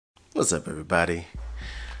What's up, everybody?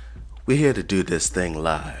 We're here to do this thing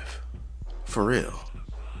live. For real.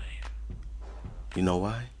 You know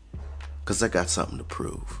why? Because I got something to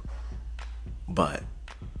prove. But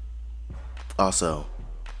also,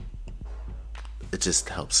 it just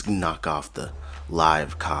helps knock off the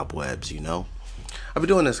live cobwebs, you know? I've been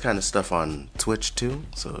doing this kind of stuff on Twitch too,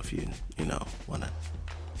 so if you want to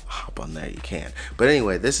hop on there, you can. But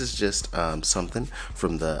anyway, this is just something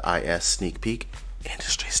from the IS sneak peek,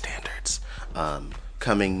 industry standards,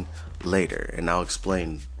 coming later, and I'll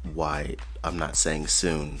explain why I'm not saying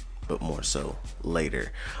soon, but more so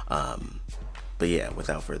later. But yeah,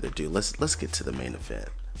 without further ado, let's get to the main event.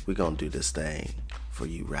 We're gonna do this thing for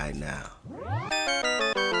you right now.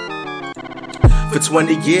 For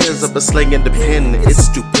 20 years I've been slinging the pen, it's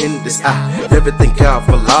stupendous. I never think I'll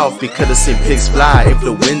fall off because I've seen pigs fly.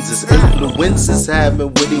 Influenzas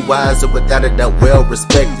having witty wise and without a doubt well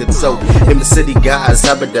respected. So in the city guys,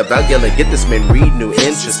 I've been devout yelling, get this man read new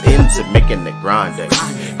interest into making it grande.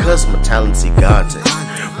 Cause my talent's gigante,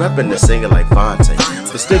 rapping and singing like Phonte,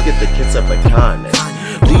 but still get the kids up like Kanye.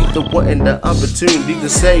 Leave the one and the opportunity to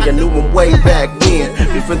say I knew him way back when,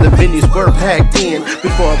 before the venues were packed in,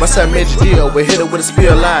 before my side major deal, we hit it with a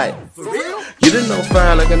spiel like you didn't know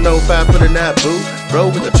fine like I know fine, put in that boo,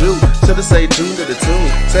 bro with the Jew, should've stay tuned to the tune,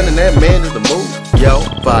 sending that man to the move, yo,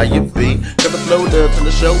 Fiya B, got the flow up to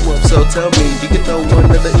the show up, so tell me, you can know one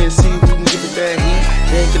of the NC who can give it that heat,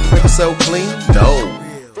 can't get the record so clean, no.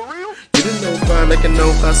 You didn't know fine like I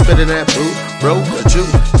know if I spit in that boo, bro, a Jew,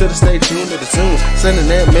 should've stayed tuned to the tunes, sending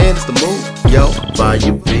that man is the move, yo,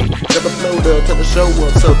 Fiya B, got the flow up to the show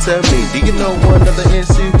up, so tell me, do you know one of the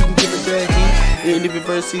NC who can give it that heat? In every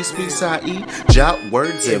verse he speaks I.E. jot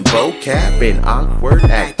words and vocab and awkward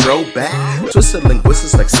act throwback, twisted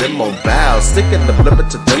linguistics like Simone Biles, sticking the limit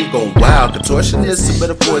to them going wild, contortionists and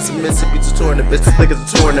metaphors and Mississippi's a tournament, like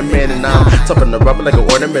it's a tournament, and I'm topping the rubber like an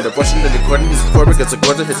ornament, of rushing to the corner, this is for because the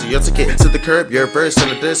quarter hits your ticket to the curb, your verse and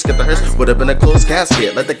the disc at the hearse would have been a closed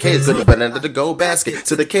casket, like the case could have been under the gold basket,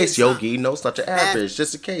 to the case, yogi, no, it's not your average,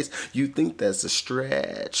 just in case you think that's a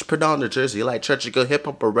stretch, put on the jersey like church, you go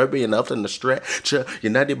hip-hop Arabian up in the stretch.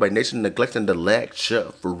 United by nation, neglecting the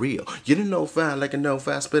lecture. For real, you didn't know fine like I know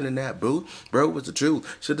fine, spinning that boo, bro was the truth,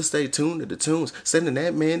 should've stayed tuned to the tunes, sending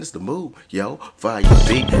that man is the move, yo, Fiya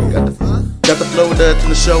B, got the flow there to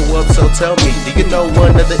the show up, so tell me, do you know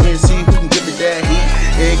one of the NC who can give it that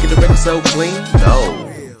heat, and get the record so clean, no.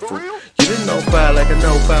 You didn't know fine like I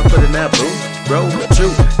know fine, putting that boo, bro, the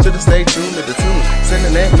truth, should've stayed tuned to the tune,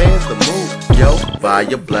 sending that man's the move, yo,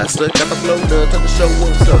 Fiyablasta, got the flow there to the show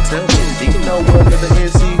up, so tell me, do you know one of the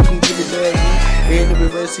NC who can give it that heat, and every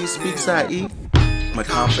verse he speaks I.E. My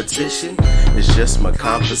competition is just my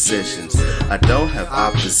compositions. I don't have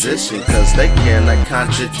opposition, cause they cannot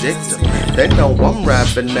contradict them. They know I'm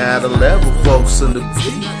rapping at a level, folks in the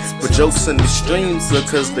beat, but jokes in the streams,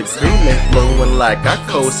 cause the cream ain't flowing like I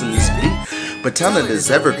coast in this beat. But talent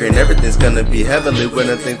is evergreen, everything's gonna be heavenly when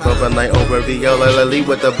I think of a night over viola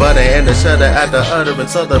with the butter and the shutter at the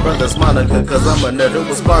utterance of the brother's moniker. Cause I'm a nerd who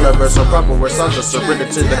was monoverse, so proper words, songs are surrender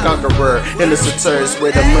to the conqueror. Innocent turns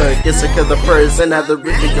where the mud gets it, cause the birds and have the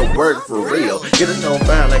written your word for real. Get it on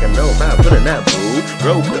fine like I know fine, putting that boo,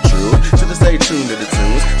 bro, the truth, should've stayed tuned to the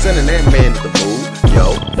tunes, sending that man to the move,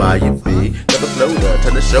 yo, Fiya B, got the flow up,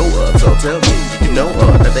 turn the show up, so tell me, you know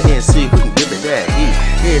that the NC who can give it that heat,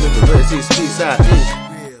 hear the verse he speaks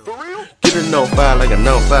get it no fire like a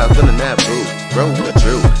no fire, feeling that boo, bro, the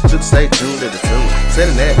truth, should stay tuned to the tune,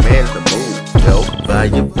 sending that man to the move, yo,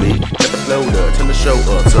 Fiya B, got the flow up, turn the show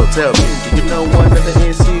up, so tell me, do you know one of the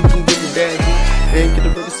NC who can give it that heat, and get the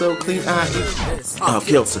record so clean, off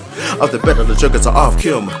kilter, off the better the triggers are off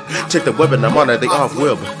kill me, check the weapon, I'm on it, they off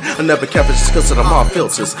Wilbur, I never capture just cause I'm off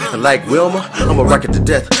filters, and like Wilma, I'm a rocket to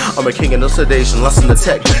death, I'm a king of no sedation, lost in the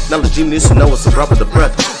tech, knowledge you need to know it's a rub of the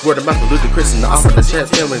breath, word of mouth of Ludacris and the offer the chance,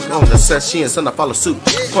 filming on the set, she and son I follow suit,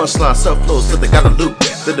 punchline self flows so they gotta loop,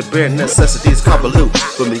 then the bare necessities convolute,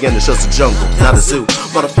 put me in the show's a jungle, not a zoo,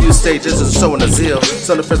 bought a few stages and showing a zeal,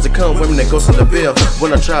 son of friends to come, women that goes on the bill,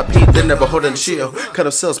 when I try Pete, they never holding the shield, cut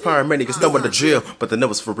themselves paramedics, know what the drill, but they know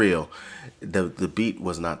it's for real. The beat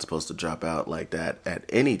was not supposed to drop out like that at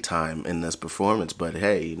any time in this performance, but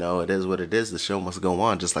hey, you know, it is what it is. The show must go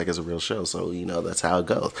on just like it's a real show, so you know that's how it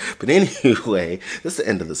goes. But anyway, this is the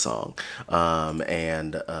end of the song,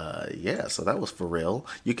 yeah, so that was for real.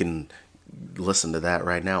 You can listen to that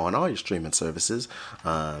right now on all your streaming services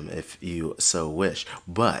if you so wish,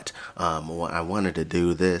 but what I wanted to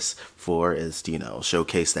do this for is, you know,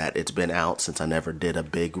 showcase that it's been out since I never did a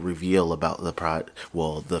big reveal about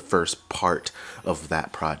the first part of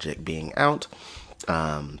that project being out.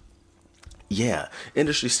 yeah,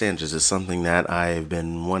 industry standards is something that I've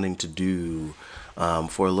been wanting to do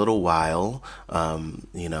for a little while,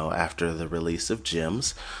 you know, after the release of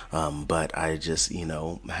Gems. But I just, you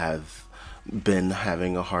know, have been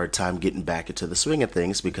having a hard time getting back into the swing of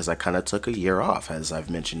things because I kind of took a year off, as I've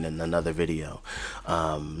mentioned in another video.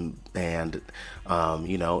 You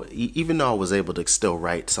know, even though I was able to still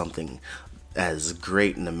write something as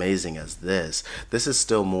great and amazing as this is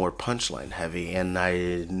still more punchline heavy, and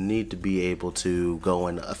I need to be able to go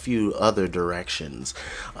in a few other directions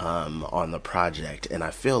on the project, and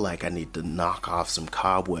I feel like I need to knock off some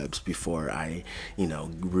cobwebs before I, you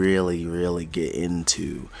know, really get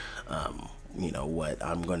into you know, what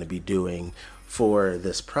I'm going to be doing for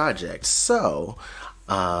this project. So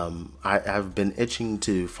I've been itching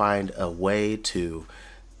to find a way to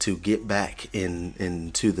get back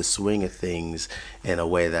into the swing of things in a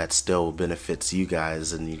way that still benefits you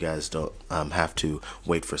guys, and you guys don't have to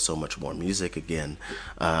wait for so much more music again.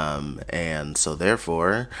 And so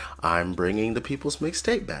therefore, I'm bringing the People's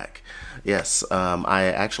Mixtape back. Yes, I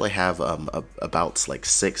actually have about like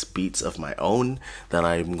 6 beats of my own that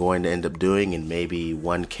I'm going to end up doing, and maybe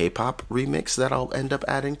one K-pop remix that I'll end up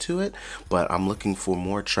adding to it, but I'm looking for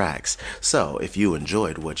more tracks. So if you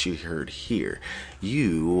enjoyed what you heard here,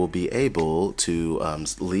 you will be able to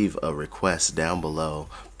leave a request down below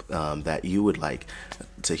that you would like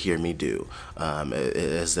to hear me do.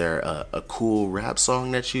 Is there a cool rap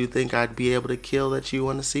song that you think I'd be able to kill that you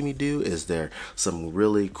want to see me do? Is there some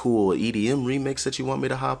really cool EDM remix that you want me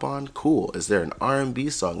to hop on? Cool. Is there an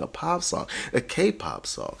R&B song, a pop song, a K-pop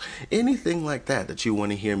song, anything like that that you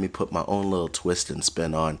want to hear me put my own little twist and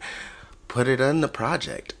spin on? Put it in the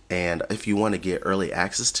project. And if you want to get early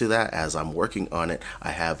access to that as I'm working on it,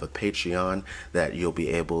 I have a Patreon that you'll be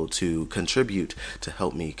able to contribute to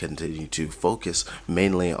help me continue to focus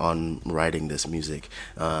mainly on writing this music.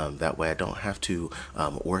 That way I don't have to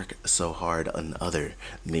work so hard on other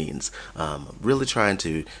means. Really trying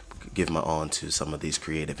to give my all to some of these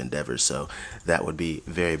creative endeavors, so that would be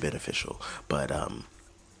very beneficial. But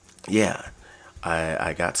yeah,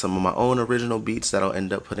 I got some of my own original beats that I'll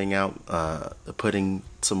end up putting out, putting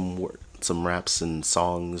some raps and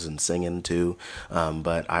songs and singing too.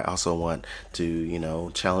 But I also want to, you know,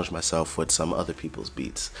 challenge myself with some other people's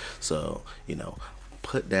beats. So, you know,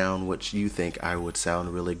 put down what you think I would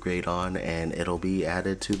sound really great on, and it'll be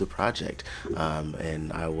added to the project.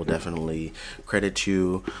 And I will definitely credit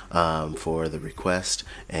you for the request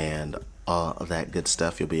and all that good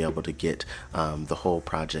stuff. You'll be able to get the whole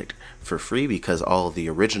project for free, because all of the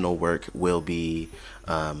original work will be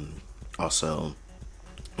also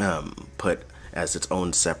put as its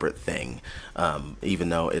own separate thing, even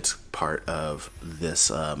though it's part of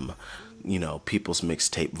this you know, People's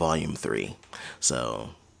Mixtape Volume 3.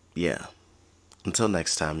 So yeah, until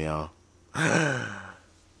next time, y'all.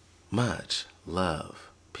 Much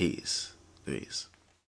love, peace.